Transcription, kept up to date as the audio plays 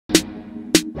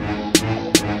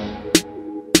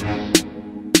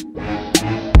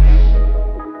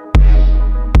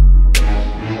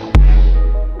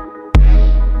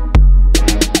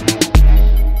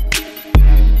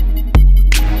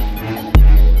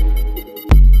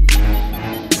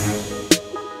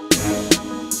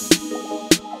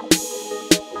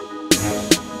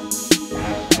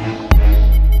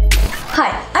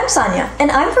and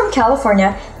I'm from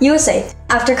California, USA.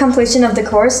 After completion of the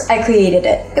course, I created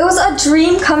it. It was a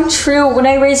dream come true when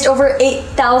I raised over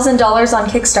 $8,000 on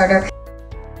Kickstarter.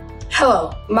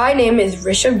 Hello, my name is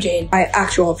Rishabh Jain. My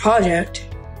actual project.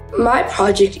 My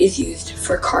project is used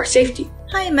for car safety.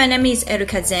 Hi, my name is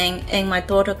Erika Zhang, and my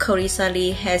daughter Carissa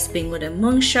Lee has been with a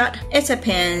Moonshot. As a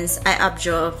parent, I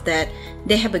observe that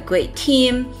they have a great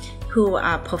team who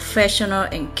are professional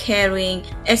and caring.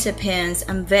 As a parent,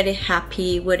 I'm very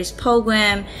happy with this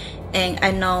program, and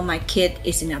I know my kid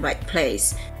is in the right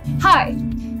place. Hi,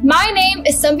 my name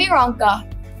is Samvi Ronka.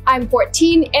 I'm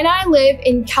 14 and I live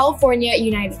in California,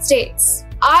 United States.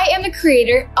 I am the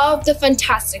creator of the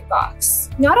Fantastic Box.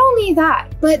 Not only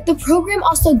that, but the program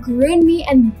also groomed me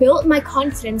and built my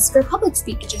confidence for public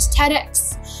speeches,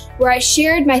 TEDx, where I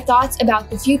shared my thoughts about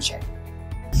the future.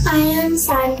 I am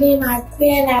Sanvi Mhatre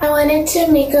and I wanted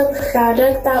to make a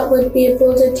product that would be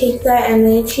able to take the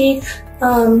energy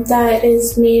that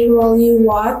is made while you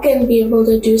walk and be able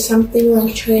to do something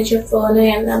like charge your phone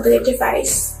and another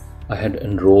device. I had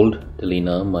enrolled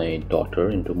Delina, my daughter,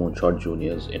 into Moonshot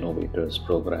Junior's Innovators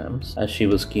programs as she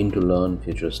was keen to learn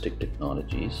futuristic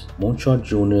technologies. Moonshot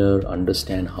Junior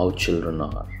understand how children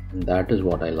are, and that is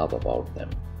what I love about them.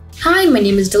 Hi, my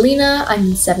name is Delina. I'm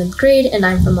in 7th grade and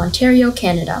I'm from Ontario,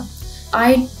 Canada.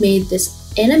 I made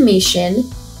this animation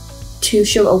to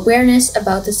show awareness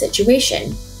about the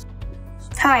situation.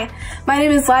 Hi, my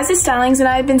name is Liza Stallings and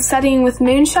I've been studying with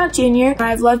Moonshot Junior.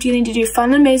 I've loved getting to do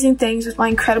fun and amazing things with my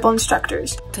incredible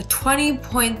instructors. The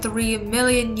 20.3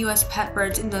 million US pet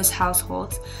birds in those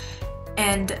households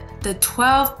and the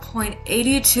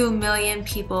 12.82 million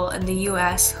people in the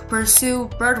US who pursue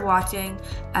bird watching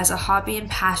as a hobby and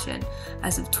passion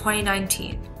as of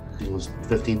 2019. It was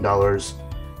 $15,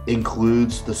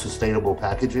 includes the sustainable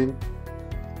packaging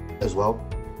as well.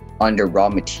 Under raw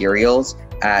materials,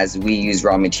 as we use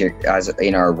raw material as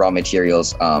in our raw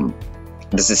materials,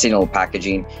 the sustainable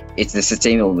packaging, it's the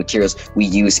sustainable materials we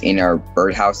use in our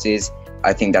birdhouses.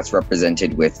 I think that's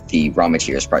represented with the raw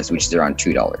materials price, which is around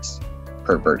 $2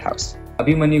 per birdhouse.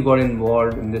 Abhimanyu got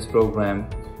involved in this program.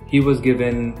 He was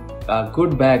given a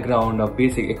good background of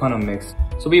basic economics.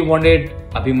 So we wanted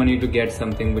Abhimanyu to get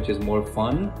something which is more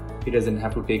fun. He doesn't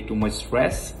have to take too much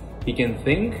stress. He can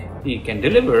think, he can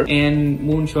deliver, and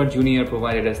Moonshot Junior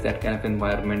provided us that kind of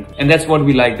environment, and that's what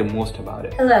we like the most about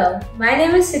it. Hello, my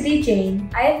name is Siddhi Jain.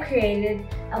 I have created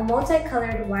a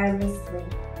multicolored wireless link.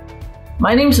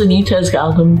 My name is Anita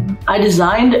Gautam. I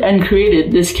designed and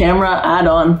created this camera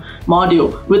add-on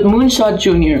module with Moonshot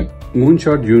Junior.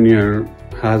 Moonshot Junior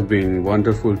has been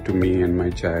wonderful to me and my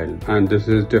child, and this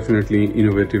is definitely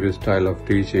innovative style of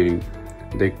teaching.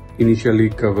 They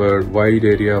initially cover wide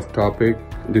area of topic.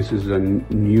 This is a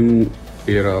new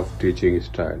era of teaching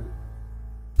style.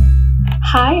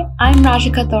 Hi, I'm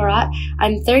Rajika Thorat.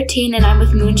 I'm 13 and I'm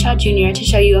with Moonshot Junior to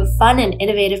show you a fun and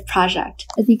innovative project.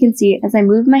 As you can see, as I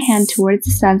move my hand towards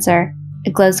the sensor,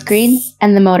 it glows green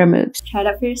and the motor moves. Try it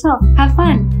out for yourself. Have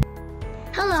fun!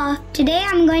 Hello, today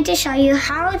I'm going to show you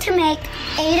how to make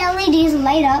 8 LEDs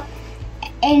light up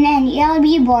in an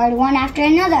LED board one after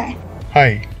another.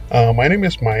 Hi, my name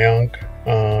is Mayank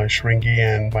Shringi,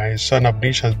 and my son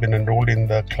Abnish has been enrolled in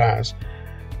the class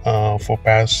for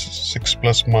past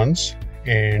 6+ months,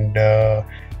 and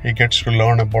he gets to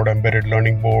learn about embedded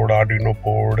learning board, Arduino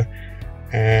board,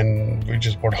 and which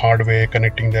is about hardware,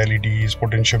 connecting the LEDs,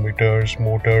 potentiometers,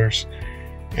 motors,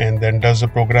 and then does the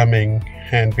programming,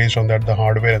 and based on that the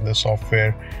hardware and the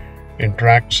software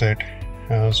interacts it.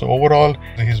 So overall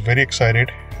he's very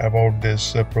excited about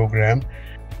this program.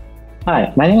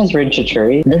 Hi, my name is Rin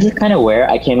Chachuri. This is kind of where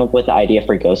I came up with the idea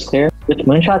for Ghost Clear. With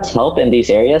Moonshot's help in these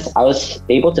areas, I was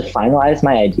able to finalize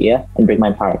my idea and bring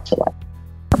my product to life.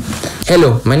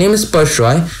 Hello, my name is Parsh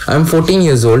Roy. I'm 14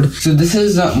 years old. So this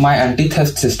is my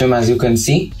anti-theft system, as you can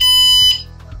see.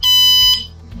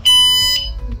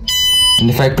 And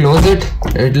if I close it,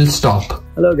 it will stop.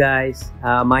 Hello guys,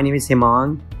 my name is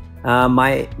Himang.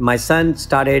 My son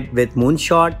started with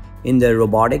Moonshot in the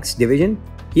robotics division.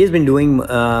 He has been doing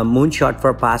Moonshot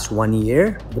for past 1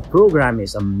 year. The program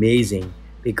is amazing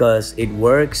because it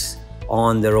works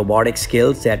on the robotic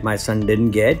skills that my son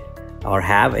didn't get or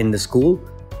have in the school.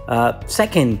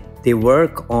 Second, they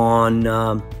work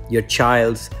on your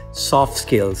child's soft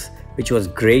skills, which was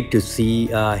great to see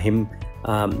him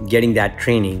getting that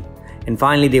training. And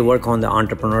finally, they work on the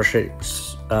entrepreneurship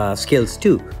skills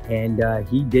too. And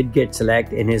he did get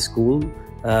selected in his school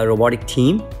robotic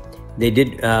team. They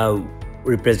did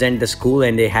represent the school,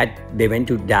 and they went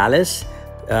to Dallas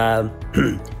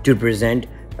to present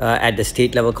at the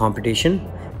state level competition,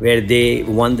 where they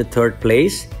won the 3rd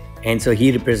place. And so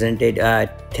he represented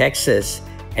Texas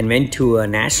and went to a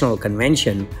national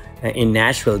convention in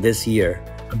Nashville this year.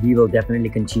 We will definitely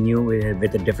continue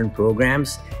with the different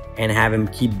programs and have him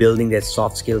keep building their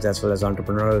soft skills as well as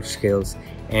entrepreneurial skills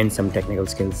and some technical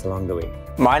skills along the way.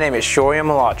 My name is Shoria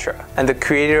Malhotra. I'm the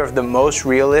creator of the most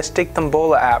realistic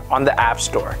Tombola app on the App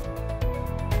Store.